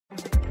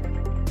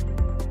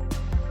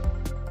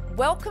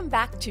Welcome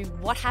back to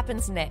What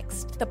Happens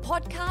Next, the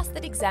podcast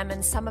that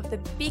examines some of the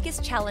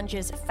biggest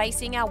challenges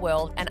facing our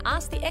world and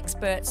asks the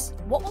experts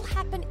what will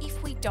happen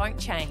if we don't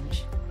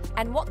change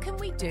and what can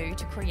we do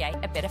to create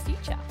a better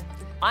future.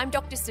 I'm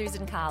Dr.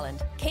 Susan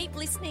Carland. Keep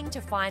listening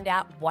to find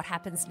out what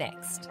happens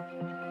next.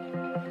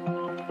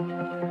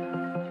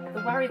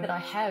 The worry that I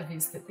have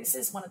is that this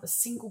is one of the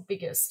single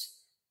biggest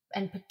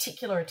and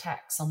particular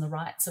attacks on the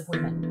rights of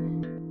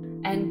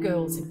women and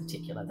girls in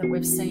particular that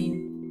we've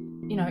seen,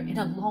 in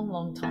a long,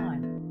 long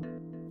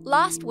time.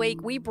 Last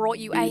week, we brought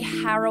you a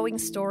harrowing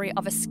story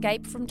of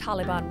escape from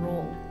Taliban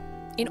rule.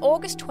 In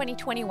August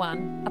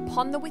 2021,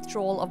 upon the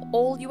withdrawal of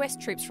all US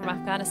troops from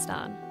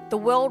Afghanistan, the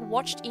world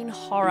watched in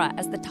horror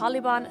as the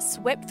Taliban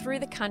swept through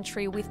the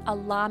country with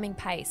alarming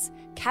pace,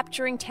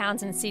 capturing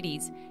towns and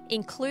cities,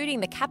 including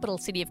the capital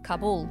city of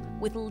Kabul,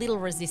 with little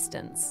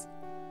resistance.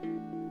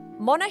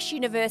 Monash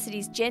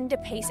University's Gender,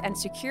 Peace and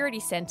Security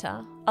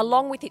Centre,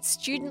 along with its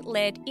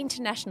student-led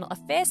International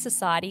Affairs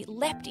Society,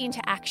 leapt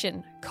into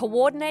action,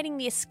 coordinating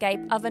the escape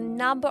of a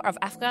number of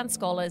Afghan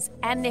scholars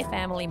and their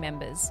family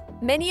members.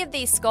 Many of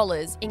these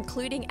scholars,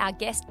 including our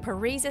guest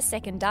Pariza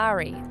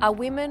Sekandari, are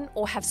women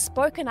or have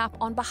spoken up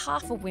on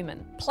behalf of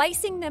women,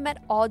 placing them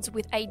at odds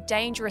with a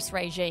dangerous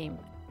regime.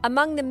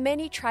 Among the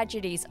many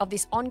tragedies of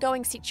this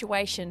ongoing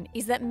situation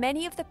is that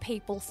many of the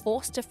people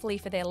forced to flee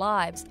for their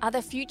lives are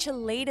the future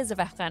leaders of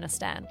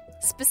Afghanistan,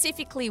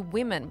 specifically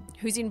women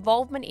whose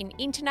involvement in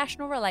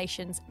international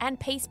relations and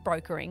peace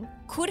brokering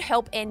could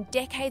help end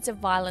decades of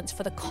violence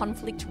for the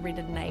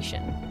conflict-ridden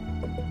nation.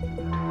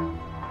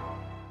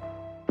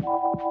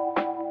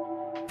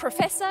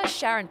 Professor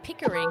Sharon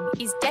Pickering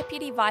is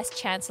Deputy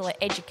Vice-Chancellor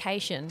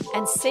Education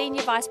and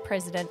Senior Vice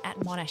President at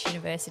Monash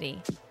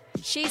University.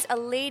 She's a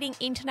leading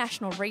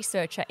international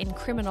researcher in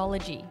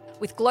criminology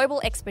with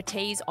global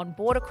expertise on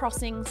border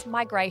crossings,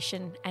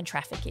 migration and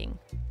trafficking.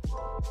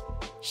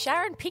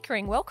 Sharon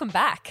Pickering, welcome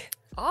back.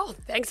 Oh,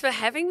 thanks for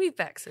having me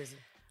back, Susan.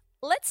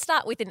 Let's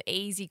start with an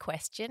easy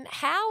question.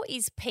 How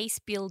is peace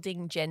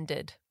building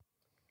gendered?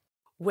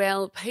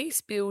 Well,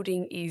 peace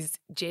building is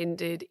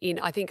gendered in,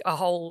 I think, a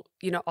whole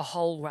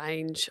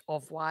range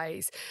of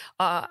ways.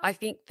 I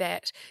think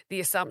that the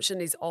assumption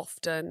is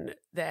often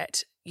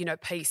that,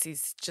 peace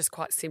is just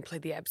quite simply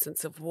the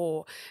absence of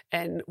war.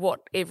 And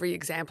what every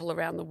example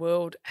around the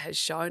world has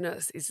shown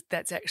us is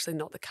that's actually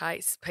not the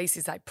case. Peace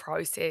is a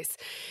process.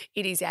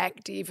 It is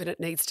active and it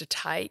needs to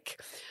take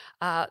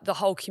the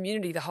whole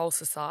community, the whole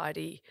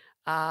society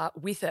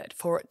with it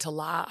for it to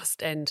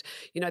last. And,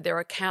 there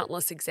are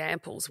countless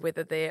examples,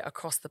 whether they're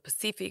across the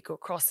Pacific or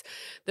across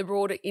the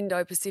broader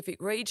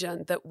Indo-Pacific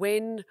region, that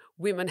when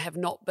women have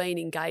not been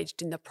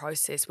engaged in the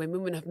process, when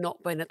women have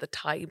not been at the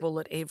table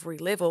at every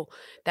level,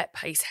 that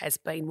peace has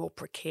been more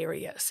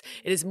precarious.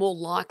 It has more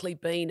likely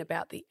been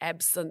about the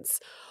absence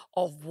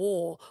of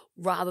war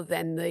rather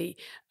than the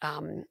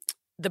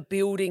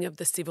building of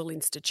the civil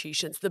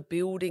institutions, the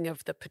building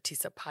of the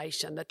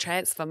participation, the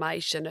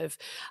transformation of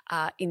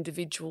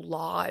individual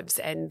lives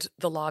and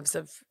the lives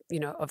of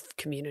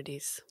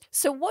communities.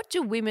 So what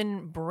do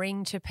women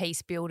bring to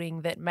peace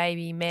building that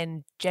maybe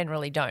men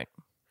generally don't?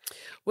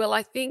 Well,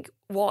 I think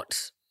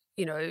what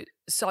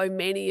so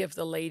many of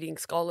the leading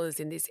scholars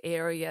in this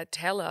area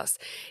tell us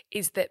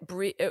is that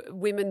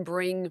women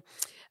bring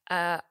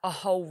a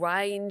whole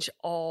range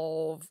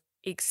of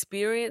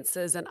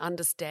experiences and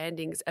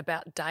understandings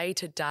about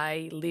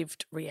day-to-day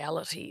lived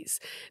realities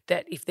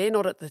that, if they're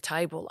not at the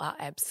table, are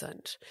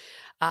absent.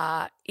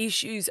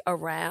 Issues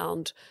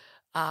around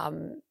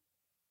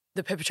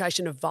the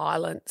perpetration of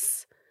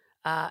violence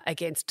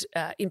against,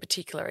 in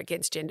particular,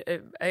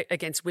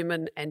 against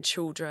women and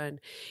children,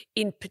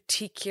 in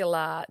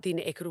particular, the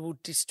inequitable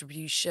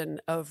distribution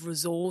of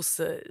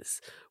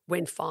resources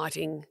when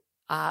fighting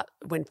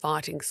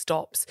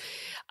stops,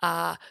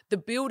 the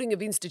building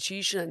of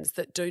institutions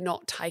that do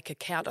not take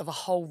account of a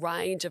whole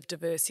range of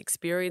diverse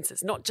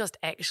experiences, not just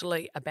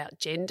actually about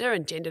gender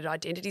and gendered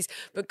identities,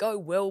 but go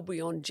well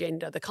beyond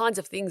gender, the kinds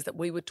of things that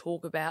we would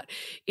talk about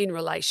in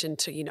relation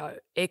to,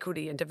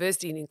 equity and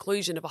diversity and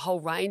inclusion of a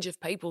whole range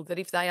of people, that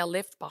if they are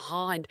left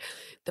behind,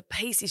 the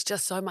peace is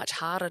just so much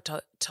harder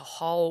to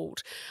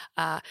hold,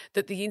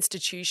 that the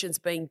institutions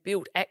being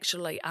built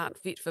actually aren't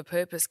fit for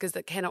purpose because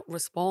they cannot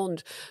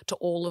respond to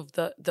all of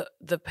the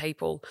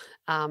people,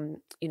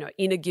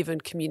 in a given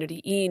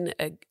community, in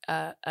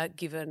a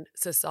given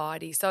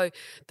society. So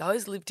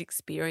those lived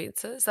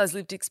experiences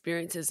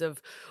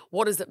of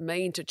what does it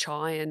mean to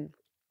try and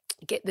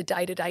get the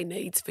day-to-day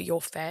needs for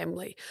your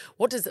family?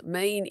 What does it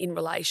mean in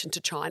relation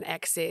to try and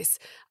access,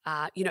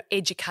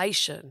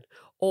 education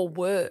or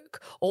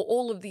work or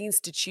all of the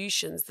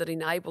institutions that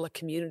enable a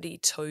community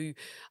to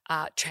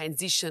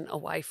transition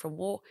away from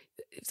war?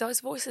 If those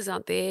voices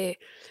aren't there,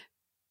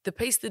 the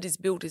peace that is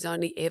built is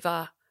only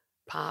ever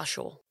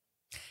partial.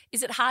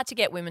 Is it hard to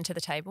get women to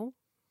the table?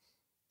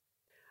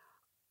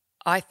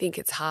 I think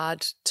it's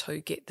hard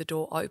to get the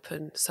door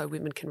open so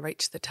women can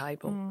reach the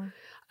table.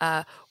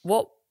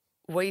 What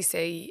we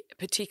see,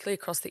 particularly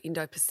across the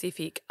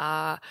Indo-Pacific,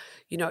 are,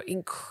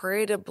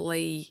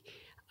 incredibly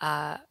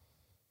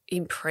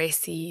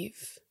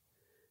impressive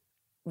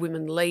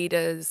women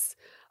leaders,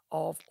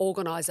 of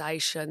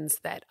organisations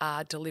that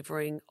are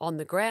delivering on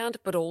the ground,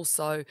 but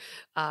also,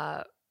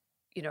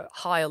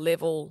 higher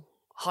level,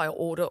 higher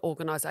order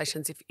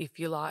organisations, if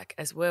you like,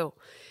 as well.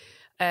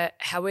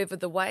 However,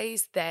 the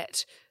ways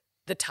that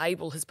the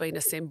table has been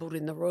assembled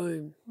in the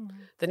room,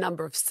 the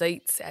number of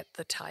seats at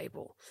the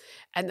table,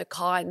 and the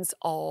kinds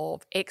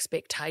of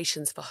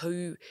expectations for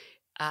who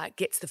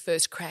gets the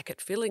first crack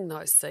at filling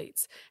those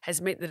seats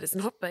has meant that it's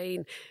not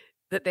been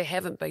that there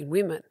haven't been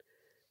women,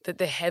 that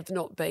there have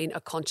not been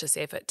a conscious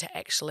effort to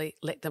actually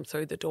let them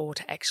through the door,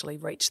 to actually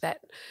reach that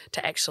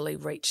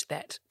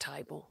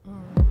table.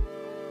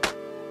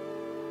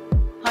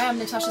 Hi, I'm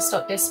Natasha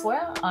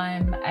Stott-Despoja.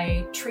 I'm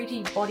a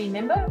treaty body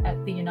member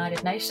at the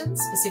United Nations,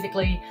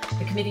 specifically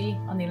the Committee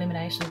on the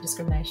Elimination of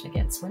Discrimination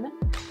Against Women.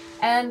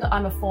 And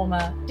I'm a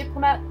former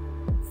diplomat,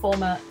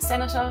 former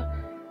senator,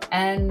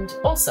 and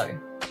also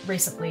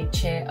recently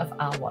chair of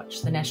Our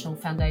Watch, the National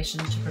Foundation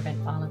to Prevent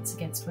Violence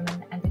Against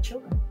Women and Their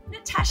Children.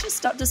 Natasha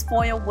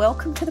Stott-Despoja,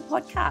 welcome to the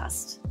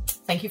podcast.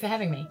 Thank you for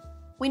having me.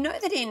 We know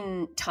that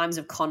in times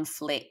of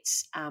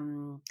conflict,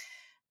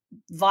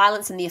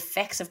 violence and the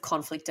effects of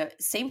conflict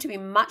seem to be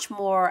much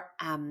more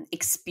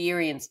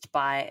experienced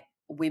by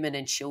women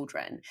and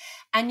children.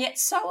 And yet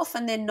so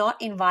often they're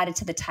not invited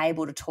to the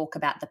table to talk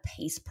about the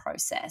peace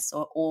process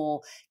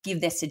or give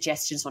their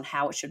suggestions on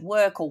how it should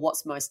work or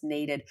what's most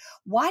needed.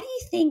 Why do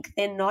you think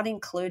they're not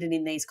included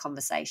in these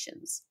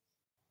conversations?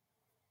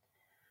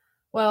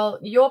 Well,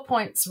 your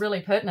point's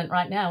really pertinent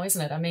right now,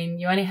 isn't it? I mean,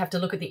 you only have to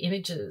look at the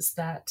images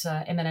that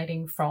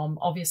emanating from,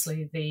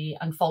 obviously, the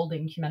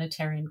unfolding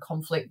humanitarian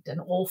conflict and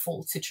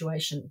awful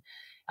situation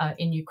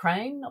in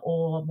Ukraine,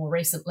 or more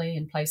recently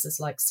in places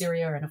like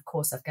Syria and, of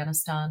course,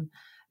 Afghanistan.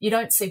 You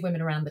don't see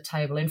women around the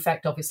table. In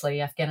fact,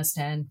 obviously,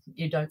 Afghanistan,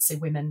 you don't see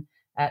women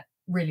at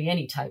really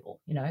any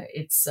table. You know,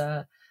 it's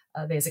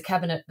there's a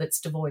cabinet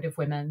that's devoid of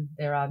women.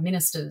 There are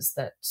ministers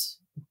that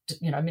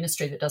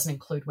ministry that doesn't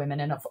include women.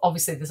 And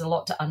obviously there's a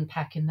lot to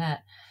unpack in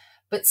that.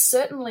 But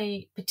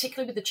certainly,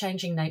 particularly with the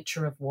changing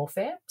nature of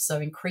warfare, so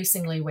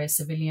increasingly where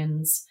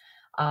civilians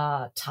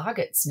are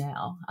targets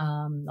now,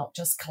 not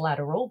just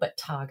collateral, but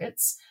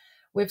targets,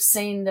 we've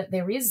seen that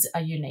there is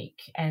a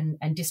unique and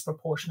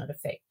disproportionate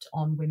effect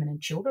on women and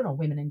children, or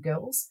women and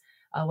girls,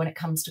 when it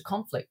comes to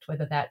conflict,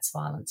 whether that's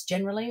violence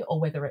generally or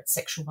whether it's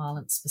sexual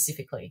violence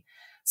specifically.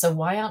 So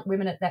why aren't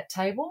women at that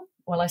table?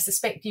 Well, I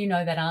suspect you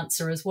know that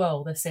answer as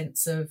well, the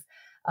sense of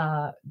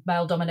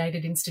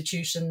male-dominated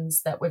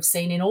institutions that we've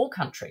seen in all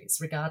countries,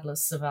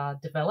 regardless of our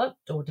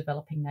developed or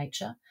developing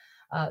nature.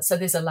 So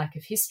there's a lack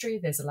of history,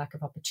 there's a lack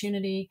of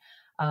opportunity,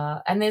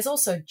 and there's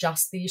also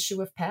just the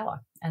issue of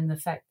power and the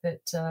fact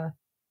that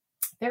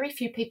very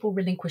few people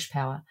relinquish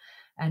power.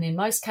 And in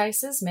most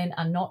cases, men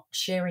are not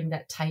sharing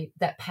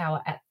that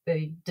power at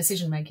the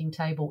decision-making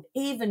table,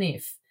 even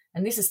if,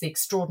 and this is the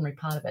extraordinary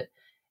part of it,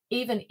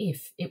 even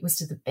if it was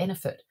to the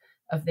benefit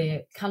of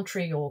their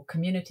country or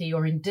community,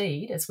 or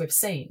indeed, as we've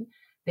seen,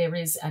 there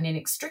is an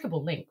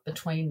inextricable link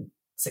between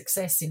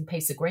success in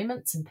peace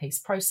agreements and peace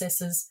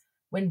processes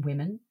when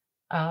women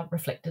are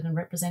reflected and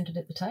represented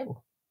at the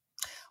table.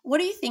 What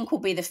do you think will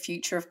be the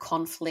future of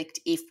conflict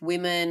if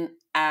women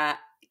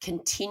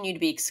continue to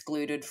be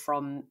excluded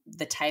from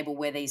the table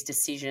where these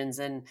decisions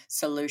and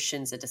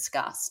solutions are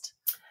discussed?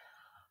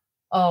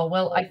 Oh,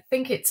 well, I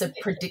think it's a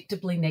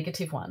predictably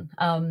negative one.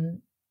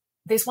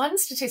 There's one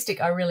statistic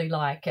I really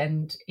like,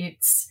 and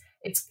it's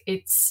I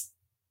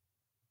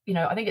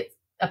think it's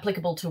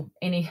applicable to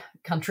any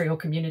country or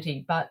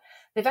community, but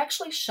they've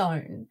actually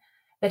shown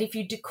that if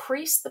you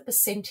decrease the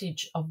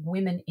percentage of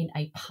women in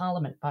a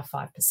parliament by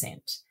 5%,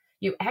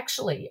 you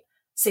actually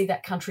see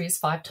that country is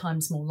 5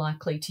 times more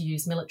likely to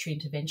use military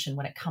intervention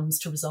when it comes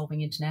to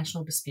resolving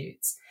international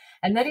disputes.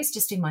 And that is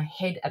just in my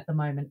head at the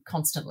moment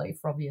constantly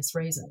for obvious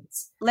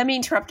reasons. Let me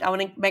interrupt. I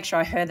want to make sure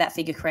I heard that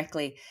figure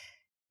correctly.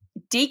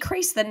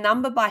 Decrease the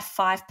number by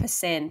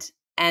 5%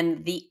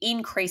 and the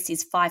increase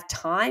is 5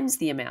 times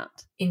the amount.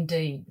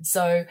 Indeed.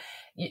 So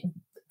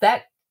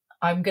that,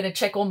 I'm going to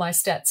check all my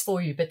stats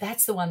for you, but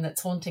that's the one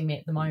that's haunting me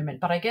at the moment.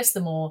 But I guess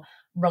the more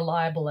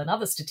reliable and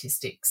other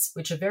statistics,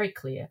 which are very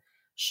clear,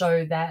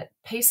 show that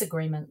peace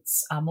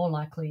agreements are more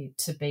likely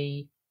to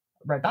be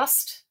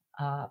robust,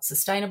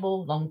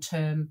 sustainable,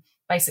 long-term,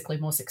 basically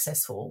more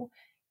successful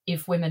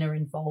if women are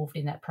involved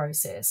in that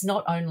process,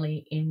 not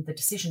only in the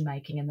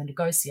decision-making and the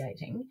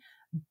negotiating,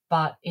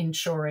 but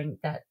ensuring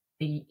that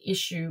the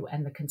issue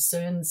and the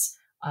concerns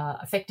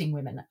affecting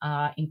women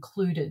are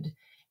included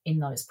in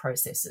those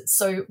processes.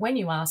 So when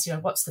you ask,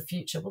 what's the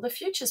future? Well, the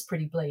future's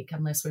pretty bleak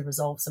unless we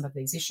resolve some of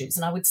these issues.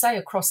 And I would say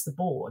across the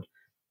board,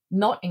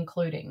 not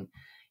including,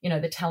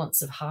 the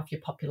talents of half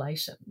your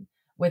population,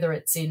 whether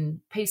it's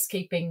in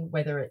peacekeeping,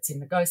 whether it's in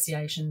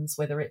negotiations,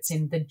 whether it's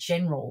in the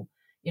general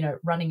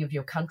running of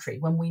your country,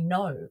 when we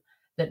know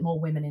that more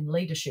women in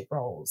leadership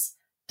roles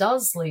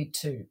does lead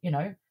to,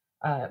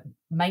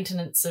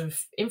 maintenance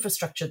of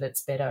infrastructure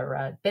that's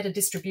better, better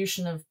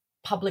distribution of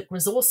public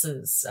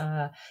resources,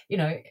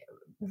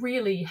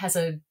 really has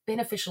a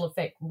beneficial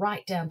effect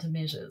right down to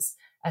measures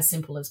as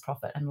simple as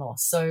profit and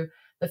loss. So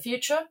the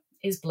future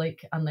is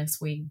bleak unless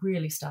we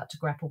really start to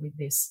grapple with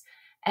this.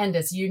 And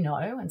as you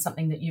know, and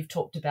something that you've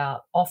talked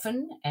about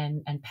often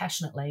and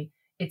passionately,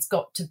 it's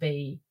got to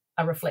be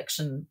a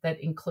reflection that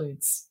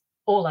includes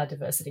all our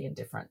diversity and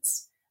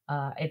difference.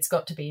 It's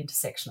got to be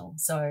intersectional.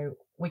 So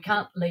we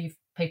can't leave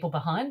people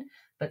behind,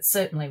 but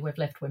certainly we've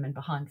left women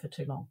behind for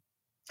too long.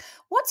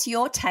 What's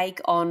your take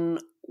on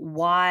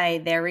why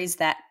there is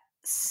that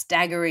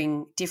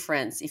staggering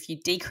difference? If you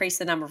decrease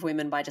the number of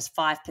women by just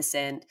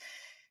 5%,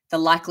 the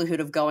likelihood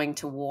of going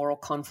to war or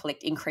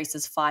conflict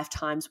increases 5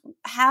 times.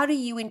 How do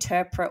you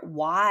interpret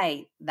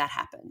why that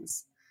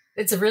happens?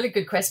 It's a really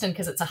good question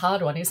because it's a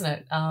hard one, isn't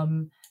it?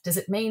 Does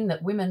it mean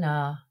that women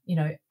are,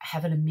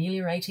 have an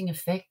ameliorating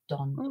effect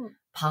on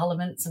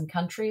parliaments and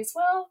countries?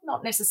 Well,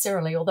 not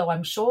necessarily, although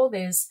I'm sure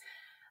there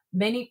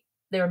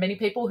are many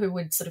people who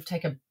would sort of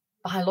take a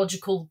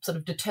biological sort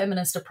of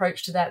determinist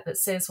approach to that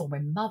says, well, we're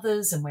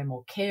mothers and we're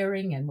more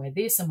caring and we're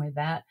this and we're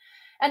that.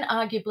 And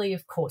arguably,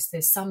 of course,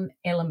 there's some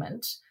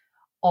element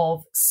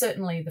of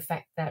certainly the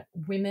fact that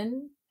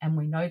women, and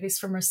we know this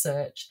from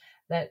research,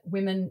 that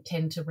women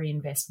tend to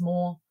reinvest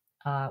more,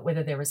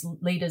 whether they're as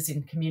leaders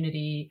in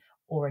community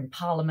or in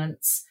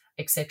parliaments,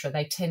 etc.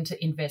 They tend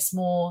to invest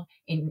more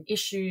in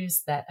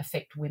issues that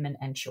affect women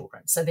and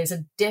children. So there's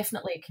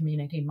definitely a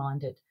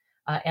community-minded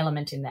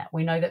element in that.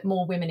 We know that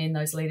more women in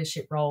those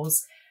leadership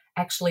roles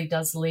actually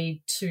does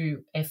lead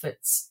to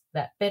efforts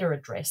that better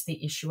address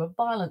the issue of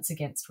violence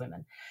against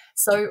women.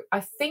 So I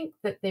think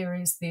that there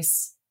is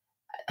this,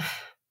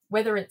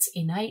 whether it's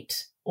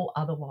innate or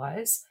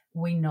otherwise,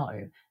 we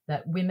know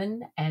that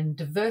women and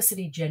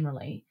diversity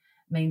generally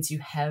means you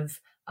have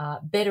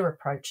better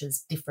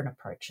approaches, different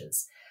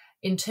approaches.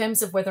 In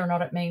terms of whether or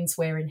not it means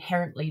we're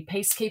inherently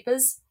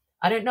peacekeepers,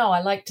 I don't know.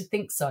 I like to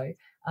think so.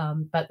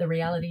 But the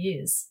reality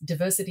is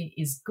diversity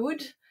is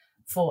good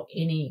for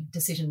any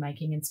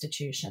decision-making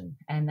institution,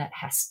 and that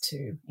has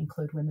to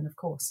include women, of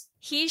course.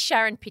 Here's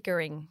Sharon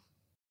Pickering.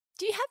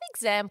 Do you have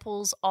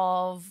examples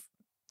of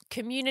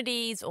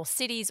communities or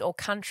cities or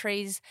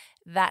countries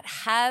that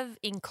have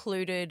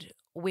included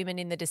women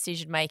in the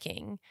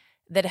decision-making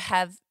that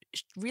have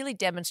really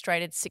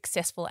demonstrated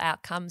successful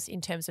outcomes in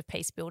terms of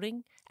peace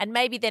building? And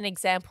maybe then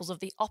examples of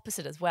the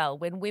opposite as well,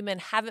 when women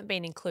haven't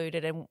been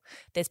included and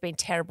there's been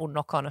terrible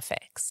knock-on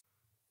effects.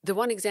 The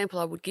one example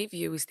I would give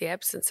you is the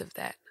absence of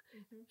that.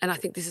 Mm-hmm. And I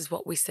think this is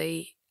what we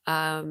see.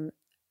 This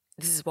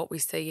is what we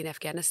see in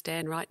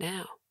Afghanistan right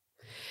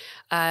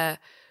now.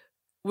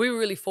 We were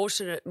really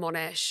fortunate at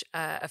Monash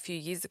a few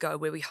years ago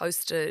where we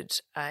hosted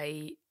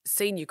a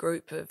senior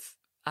group of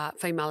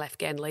female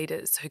Afghan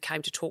leaders who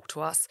came to talk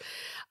to us,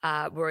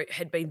 where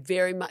had been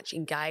very much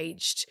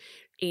engaged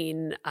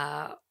in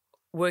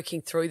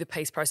working through the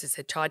peace process,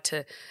 had tried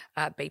to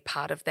be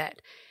part of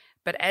that.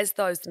 But as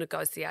those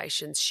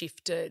negotiations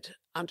shifted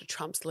under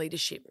Trump's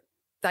leadership,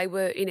 they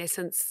were in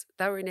essence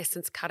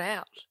cut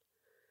out.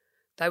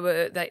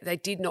 They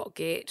did not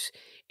get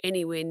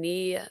anywhere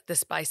near the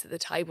space at the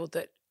table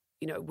that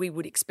we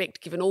would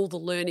expect, given all the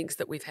learnings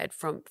that we've had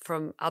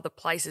from other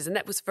places, and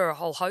that was for a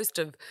whole host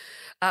of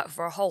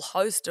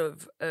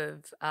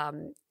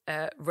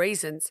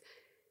reasons.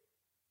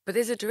 But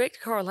there's a direct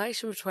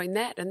correlation between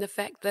that and the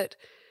fact that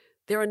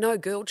there are no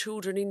girl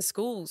children in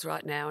schools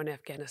right now in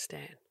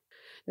Afghanistan.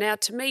 Now,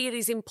 to me, it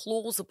is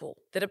implausible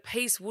that a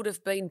peace would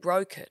have been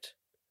brokered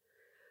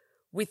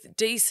with a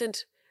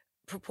decent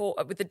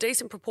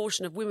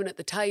proportion of women at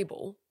the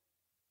table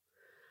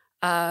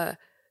that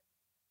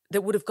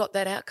would have got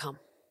that outcome.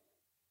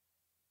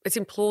 It's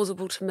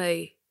implausible to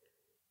me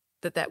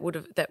that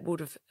would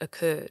have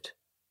occurred,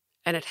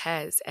 and it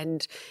has.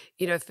 And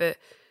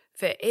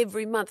for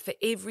every month, for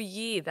every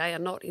year they are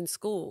not in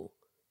school,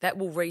 that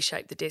will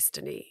reshape the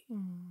destiny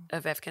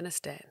of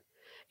Afghanistan.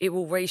 It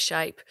will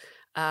reshape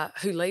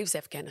who leaves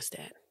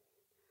Afghanistan.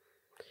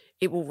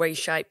 It will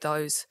reshape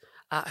those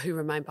who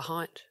remain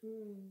behind.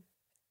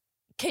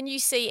 Can you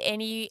see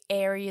any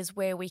areas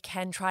where we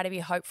can try to be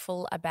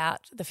hopeful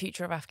about the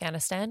future of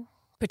Afghanistan,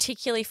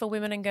 particularly for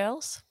women and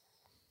girls?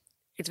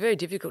 It's very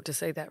difficult to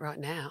see that right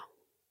now.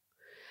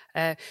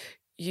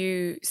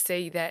 You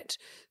see that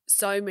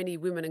so many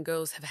women and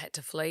girls have had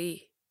to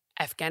flee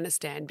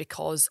Afghanistan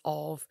because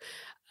of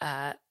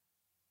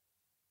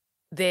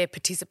their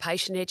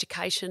participation in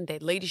education, their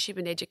leadership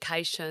in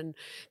education,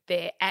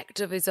 their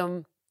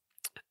activism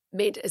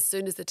meant as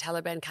soon as the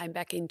Taliban came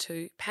back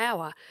into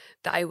power,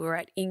 they were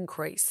at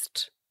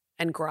increased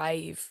and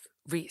grave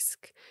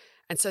risk.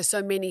 And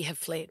so many have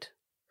fled.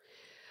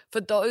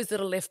 For those that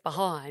are left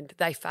behind,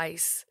 they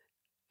face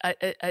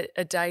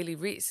a daily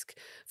risk.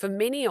 For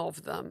many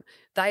of them,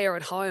 they are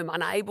at home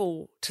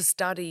unable to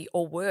study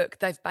or work.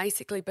 They've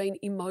basically been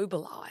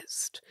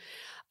immobilised.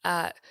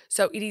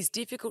 So it is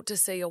difficult to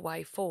see a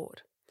way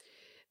forward.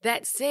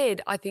 That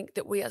said, I think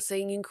that we are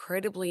seeing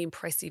incredibly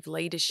impressive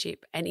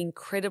leadership and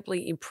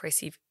incredibly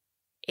impressive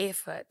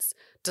efforts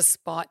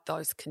despite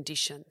those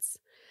conditions.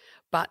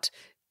 But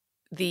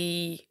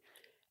the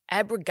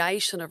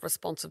abrogation of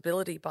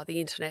responsibility by the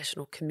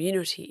international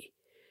community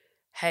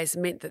has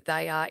meant that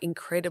they are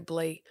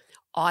incredibly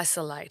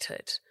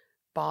isolated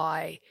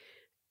by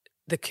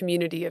the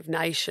community of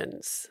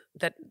nations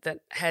that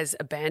has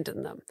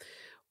abandoned them.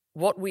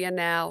 What we are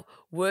now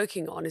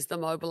working on is the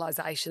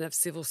mobilisation of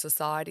civil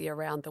society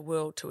around the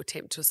world to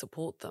attempt to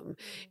support them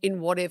in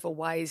whatever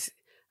ways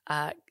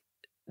that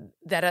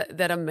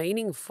are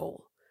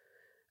meaningful.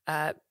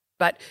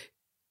 But,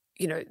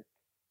 you know,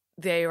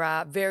 there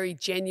are very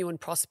genuine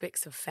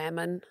prospects of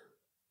famine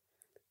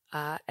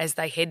as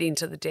they head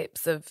into the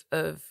depths of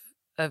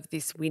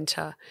this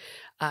winter.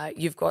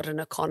 You've got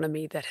an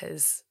economy that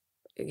has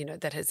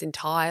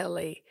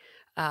entirely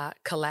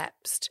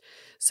collapsed.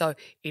 So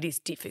it is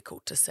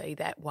difficult to see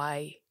that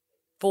way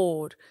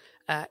forward.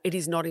 It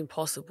is not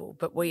impossible,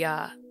 but we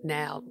are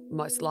now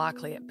most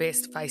likely at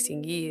best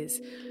facing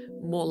years,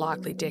 more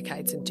likely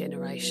decades and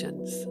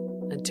generations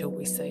until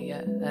we see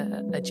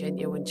a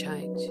genuine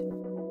change.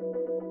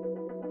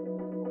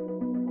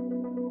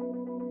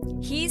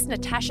 Here's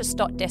Natasha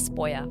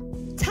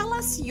Stott-Despoja. Tell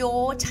us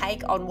your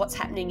take on what's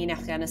happening in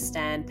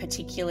Afghanistan,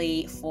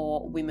 particularly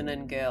for women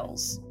and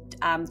girls.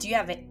 Do you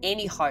have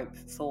any hope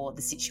for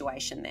the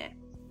situation there?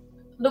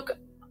 Look,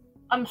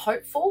 I'm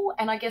hopeful,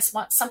 and I guess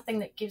something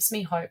that gives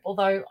me hope,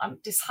 although I'm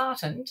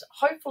disheartened,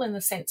 hopeful in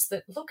the sense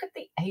that look at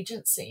the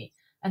agency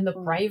and the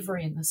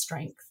bravery and the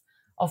strength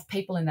of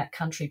people in that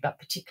country, but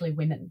particularly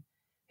women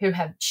who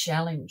have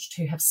challenged,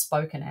 who have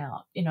spoken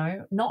out. You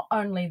know, not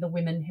only the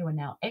women who are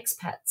now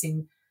expats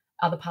in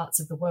other parts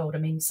of the world. I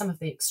mean, some of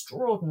the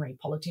extraordinary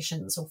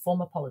politicians or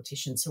former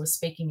politicians who are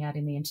speaking out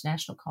in the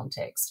international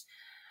context.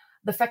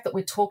 The fact that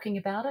we're talking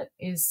about it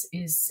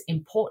is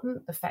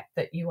important. The fact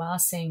that you are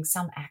seeing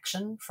some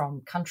action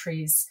from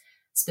countries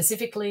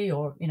specifically,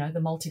 or, you know, the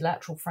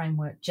multilateral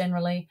framework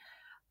generally.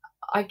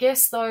 I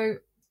guess, though,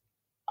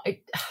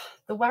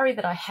 the worry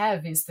that I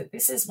have is that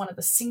this is one of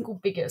the single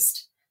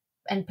biggest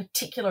and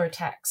particular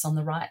attacks on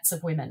the rights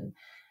of women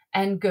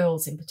and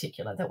girls in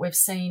particular that we've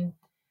seen,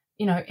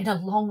 you know, in a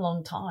long,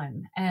 long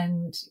time.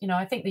 And, you know,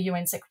 I think the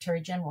UN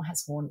Secretary General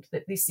has warned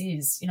that this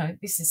is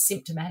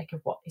symptomatic of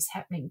what is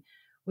happening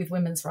with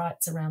women's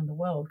rights around the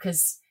world,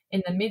 because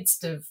in the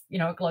midst of, you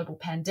know, a global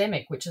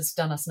pandemic, which has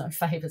done us no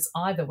favours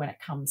either when it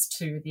comes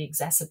to the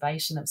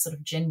exacerbation of sort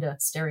of gender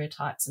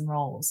stereotypes and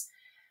roles,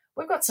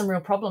 we've got some real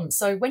problems.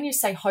 So when you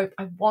say hope,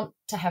 I want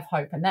to have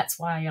hope, and that's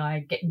why I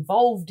get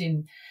involved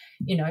in,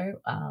 you know,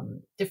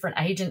 different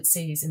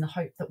agencies in the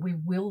hope that we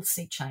will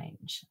see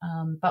change.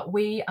 But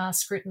we are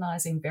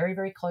scrutinising very,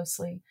 very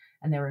closely,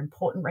 and there are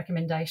important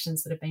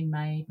recommendations that have been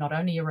made, not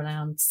only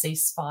around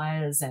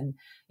ceasefires and,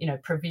 you know,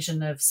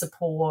 provision of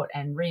support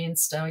and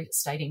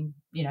reinstating,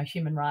 you know,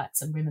 human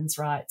rights and women's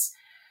rights.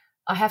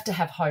 I have to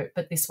have hope,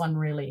 but this one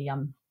really,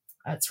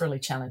 it's really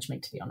challenged me,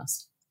 to be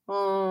honest.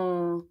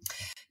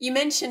 You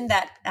mentioned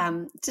that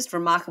just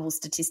remarkable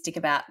statistic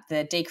about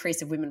the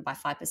decrease of women by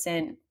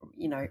 5%,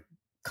 you know,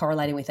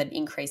 correlating with an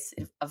increase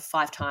of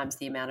 5 times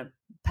the amount of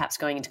perhaps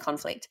going into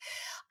conflict.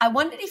 I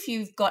wondered if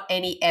you've got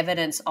any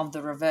evidence of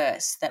the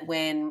reverse, that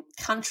when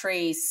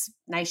countries,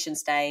 nation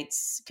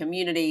states,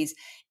 communities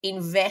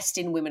invest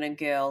in women and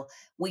girls,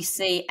 we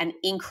see an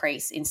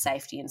increase in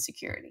safety and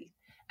security.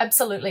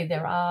 Absolutely.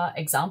 There are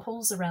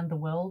examples around the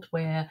world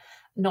where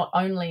not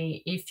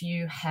only if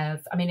you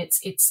have, I mean, it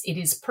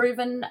is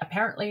proven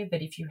apparently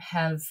that if you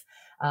have,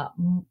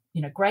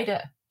 you know,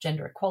 greater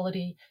gender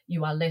equality,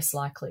 you are less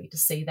likely to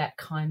see that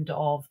kind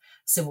of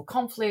civil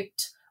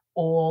conflict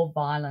or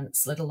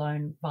violence, let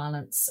alone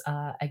violence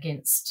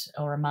against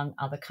or among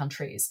other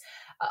countries.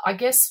 I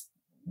guess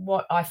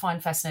what I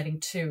find fascinating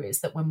too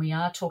is that when we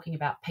are talking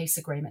about peace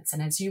agreements,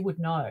 and as you would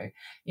know,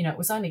 you know, it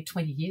was only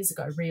 20 years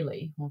ago,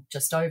 really, or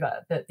just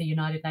over, that the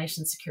United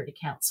Nations Security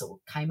Council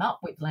came up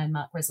with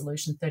landmark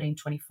resolution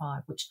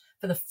 1325, which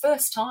for the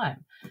first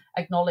time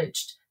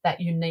acknowledged that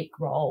unique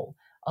role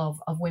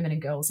of women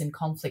and girls in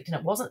conflict. And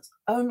it wasn't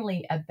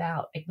only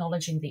about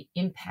acknowledging the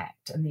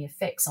impact and the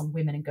effects on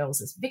women and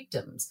girls as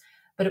victims,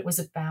 but it was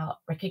about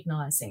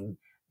recognising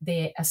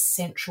their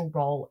essential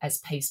role as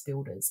peace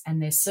builders.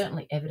 And there's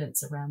certainly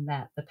evidence around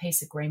that. The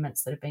peace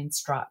agreements that have been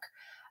struck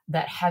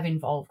that have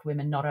involved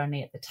women not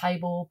only at the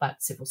table,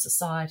 but civil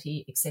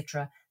society,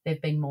 etc.,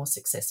 they've been more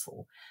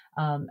successful.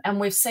 And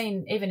we've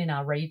seen, even in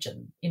our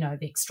region, you know,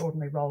 the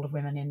extraordinary role of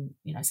women in,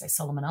 you know, say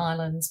Solomon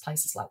Islands,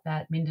 places like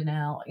that,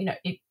 Mindanao, you know,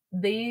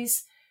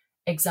 these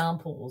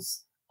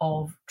examples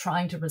of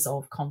trying to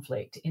resolve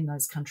conflict in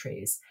those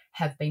countries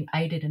have been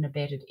aided and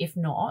abetted, if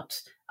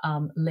not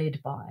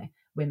led by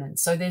women.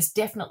 So there's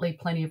definitely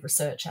plenty of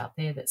research out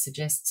there that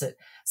suggests it.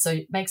 So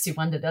it makes you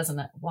wonder, doesn't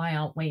it? Why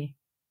aren't we,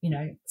 you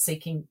know,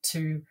 seeking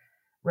to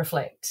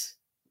reflect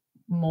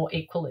more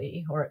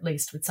equally, or at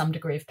least with some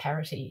degree of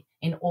parity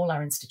in all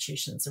our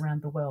institutions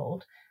around the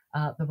world,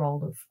 the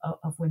role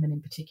of women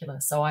in particular.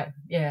 So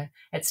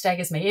it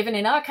staggers me. Even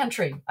in our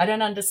country, I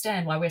don't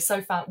understand why we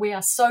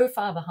are so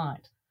far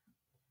behind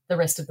the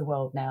rest of the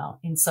world now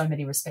in so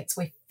many respects.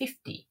 We're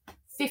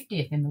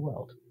 50th in the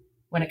world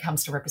when it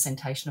comes to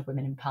representation of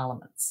women in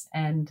parliaments.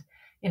 And,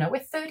 you know, we're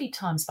 30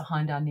 times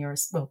behind our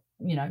nearest,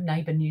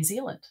 neighbour New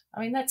Zealand. I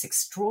mean, that's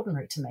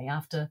extraordinary to me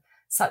after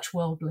such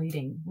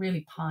world-leading,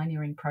 really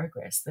pioneering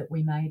progress that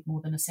we made more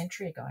than a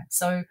century ago.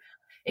 So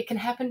it can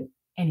happen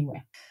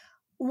anywhere.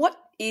 What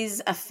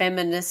is a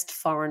feminist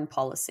foreign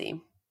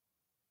policy?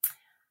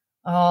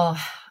 Oh,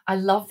 I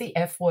love the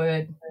F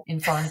word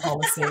in foreign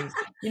policy.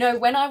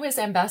 When I was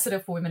Ambassador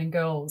for Women and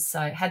Girls,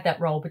 I had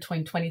that role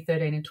between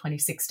 2013 and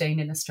 2016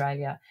 in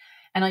Australia.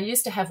 And I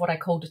used to have what I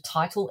called a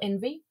title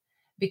envy,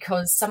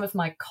 because some of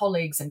my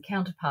colleagues and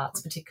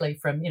counterparts, particularly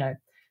from,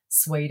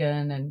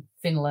 Sweden and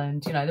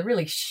Finland, the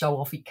really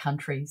show-offy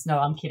countries. No,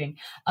 I'm kidding.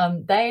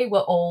 They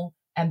were all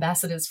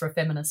ambassadors for a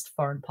feminist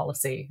foreign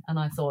policy. And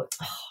I thought,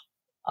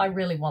 I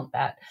really want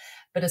that.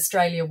 But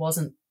Australia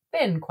wasn't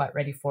then quite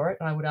ready for it.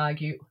 I would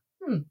argue,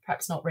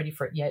 perhaps not ready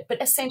for it yet.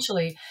 But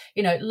essentially,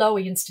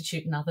 Lowy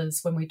Institute and others,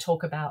 when we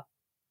talk about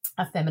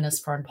a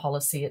feminist foreign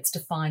policy, it's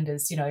defined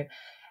as,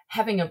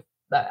 having a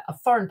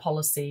foreign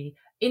policy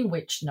in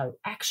which no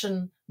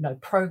action, no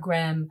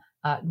program,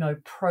 no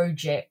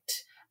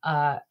project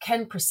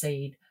can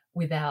proceed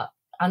without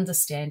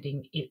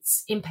understanding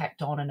its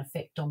impact on and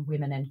effect on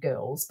women and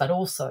girls, but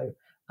also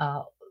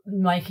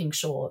making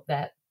sure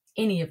that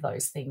any of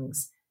those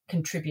things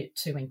contribute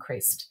to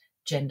increased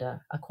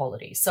gender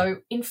equality. So,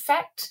 in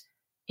fact,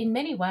 in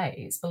many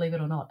ways, believe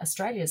it or not,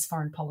 Australia's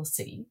foreign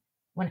policy,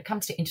 when it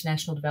comes to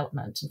international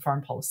development and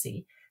foreign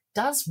policy,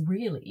 does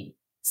really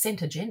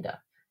centre gender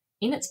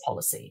in its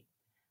policy.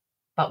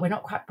 But we're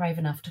not quite brave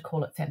enough to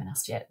call it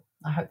feminist yet.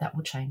 I hope that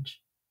will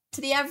change.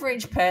 To the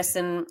average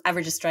person,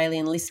 average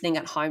Australian listening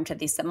at home to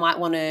this that might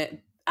want to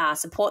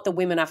support the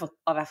women of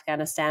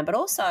Afghanistan, but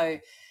also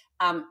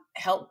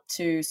help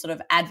to sort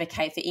of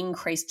advocate for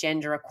increased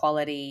gender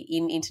equality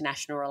in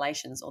international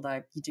relations,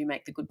 although you do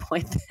make the good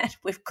point that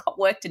we've got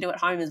work to do at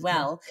home as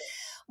well.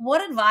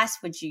 What advice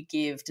would you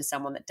give to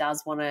someone that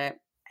does want to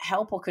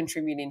help or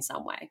contribute in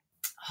some way?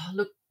 Oh,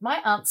 look, my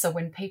answer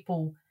when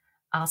people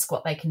ask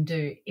what they can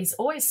do is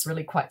always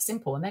really quite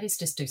simple, and that is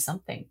just do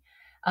something.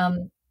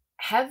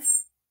 Have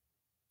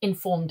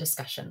informed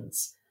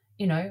discussions,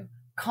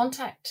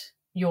 contact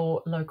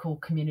your local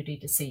community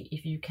to see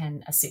if you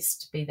can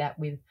assist, be that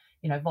with,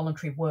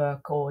 voluntary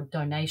work or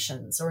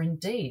donations, or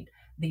indeed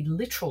the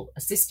literal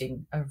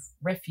assisting of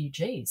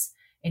refugees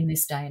in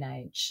this day and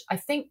age. I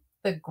think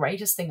the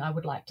greatest thing I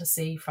would like to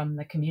see from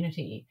the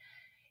community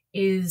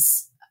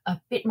is a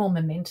bit more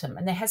momentum.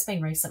 And there has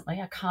been recently,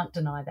 I can't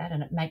deny that,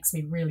 and it makes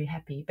me really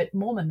happy, but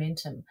more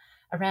momentum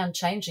around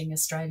changing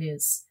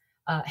Australia's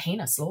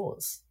heinous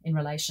laws in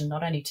relation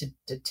not only to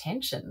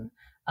detention,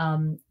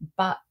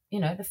 but,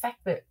 the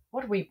fact that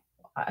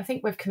I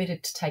think we've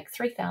committed to take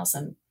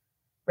 3,000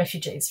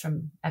 refugees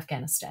from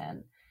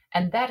Afghanistan.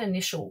 And that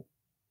initial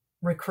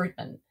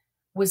recruitment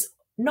was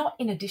not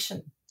in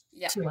addition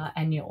to our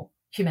annual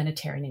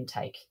humanitarian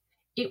intake.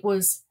 It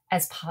was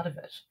as part of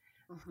it.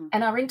 Mm-hmm.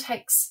 And our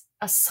intakes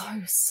are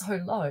so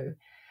low.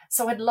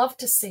 So I'd love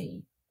to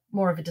see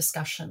more of a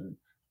discussion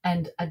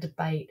and a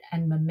debate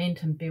and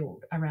momentum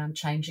build around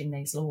changing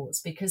these laws,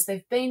 because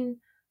they've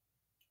been,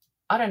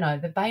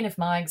 the bane of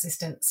my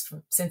existence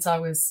since I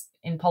was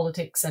in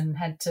politics and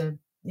had to,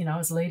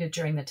 as leader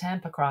during the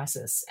Tampa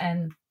crisis.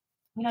 And,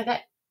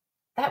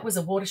 that was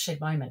a watershed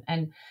moment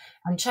and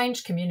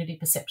changed community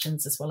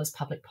perceptions as well as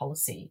public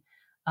policy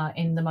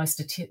in the most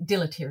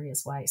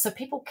deleterious way. So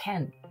people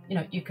can,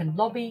 you can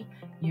lobby,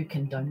 you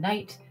can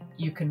donate,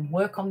 you can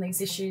work on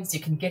these issues,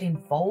 you can get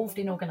involved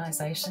in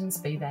organisations,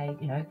 be they,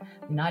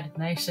 United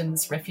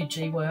Nations,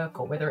 refugee work,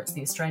 or whether it's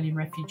the Australian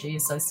Refugee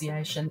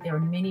Association. There are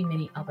many,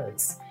 many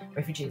others,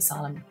 refugee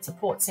asylum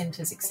support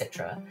centres,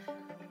 etc.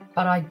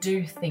 But I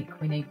do think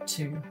we need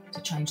to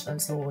change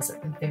those laws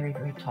at the very,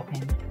 very top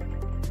end.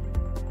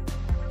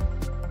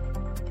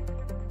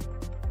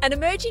 An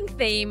emerging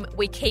theme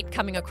we keep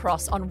coming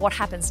across on What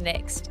Happens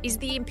Next is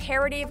the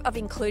imperative of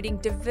including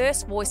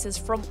diverse voices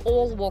from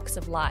all walks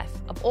of life,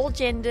 of all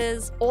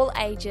genders, all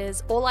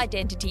ages, all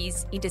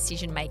identities in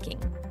decision-making.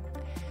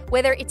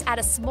 Whether it's at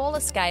a smaller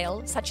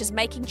scale, such as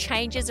making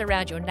changes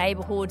around your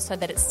neighbourhood so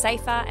that it's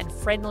safer and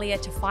friendlier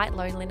to fight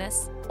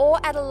loneliness, or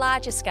at a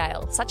larger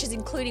scale, such as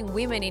including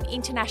women in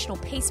international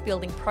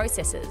peace-building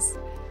processes,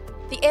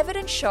 the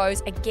evidence shows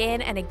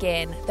again and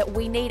again that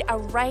we need a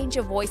range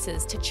of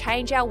voices to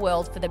change our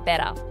world for the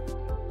better.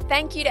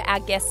 Thank you to our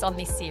guests on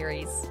this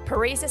series,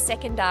 Parisa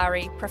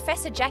Secondari,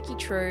 Professor Jackie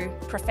True,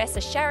 Professor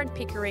Sharon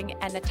Pickering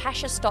and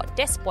Natasha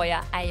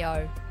Stott-Despoja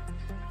AO.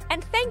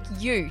 And thank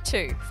you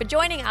too for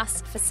joining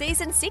us for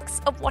Season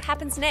 6 of What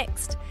Happens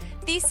Next.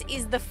 This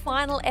is the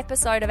final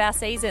episode of our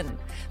season.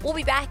 We'll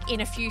be back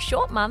in a few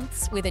short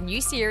months with a new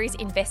series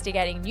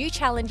investigating new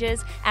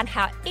challenges and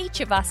how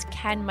each of us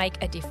can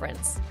make a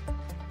difference.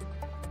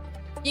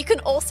 You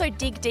can also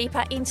dig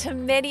deeper into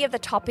many of the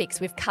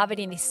topics we've covered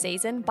in this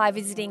season by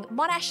visiting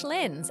Monash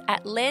Lens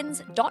at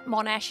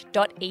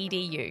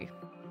lens.monash.edu.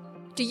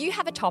 Do you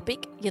have a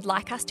topic you'd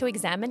like us to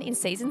examine in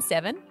Season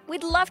 7?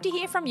 We'd love to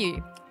hear from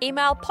you.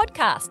 Email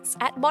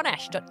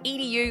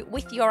podcasts@monash.edu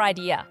with your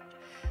idea.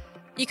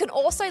 You can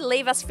also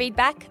leave us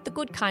feedback, the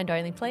good kind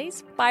only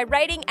please, by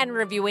rating and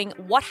reviewing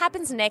What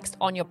Happens Next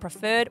on your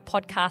preferred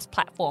podcast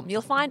platform.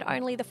 You'll find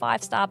only the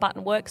 5-star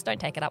button works, don't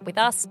take it up with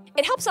us.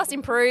 It helps us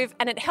improve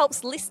and it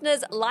helps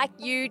listeners like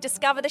you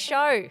discover the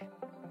show.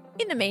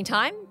 In the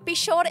meantime, be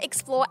sure to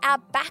explore our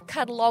back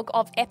catalogue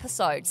of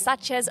episodes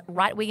such as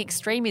right-wing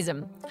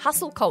extremism,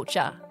 hustle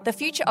culture, the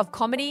future of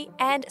comedy,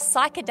 and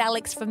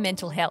psychedelics for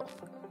mental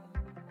health.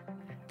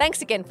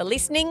 Thanks again for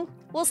listening.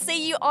 We'll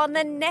see you on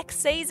the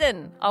next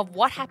season of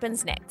What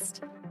Happens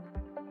Next.